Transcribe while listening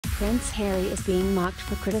Prince Harry is being mocked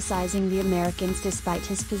for criticizing the Americans despite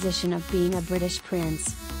his position of being a British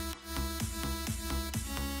prince.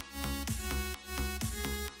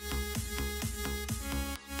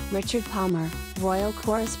 Richard Palmer, royal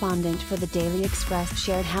correspondent for the Daily Express,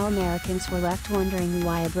 shared how Americans were left wondering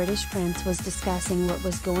why a British prince was discussing what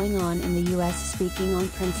was going on in the US. Speaking on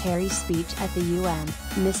Prince Harry's speech at the UN,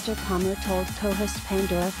 Mr. Palmer told co-host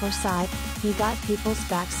Pandora Forsyth, "He got people's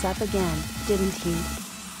backs up again, didn't he?"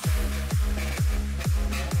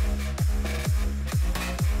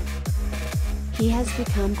 He has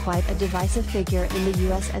become quite a divisive figure in the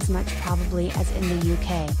US as much probably as in the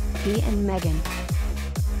UK, he and Meghan.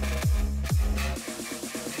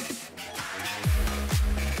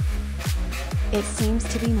 It seems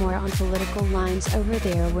to be more on political lines over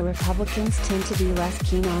there, where Republicans tend to be less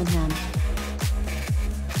keen on him.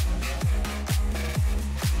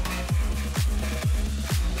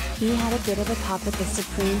 He had a bit of a pop at the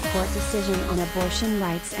Supreme Court decision on abortion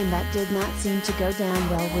rights, and that did not seem to go down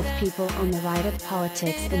well with people on the right of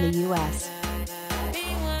politics in the US.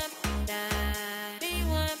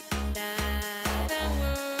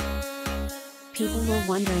 People were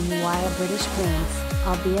wondering why a British prince,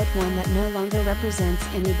 albeit one that no longer represents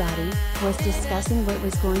anybody, was discussing what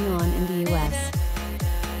was going on in the US.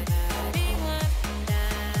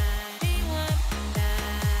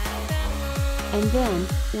 And then,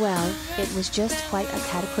 well, it was just quite a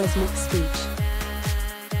cataclysmic speech.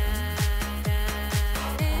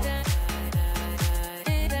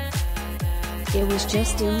 It was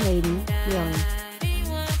just doom-laden, really.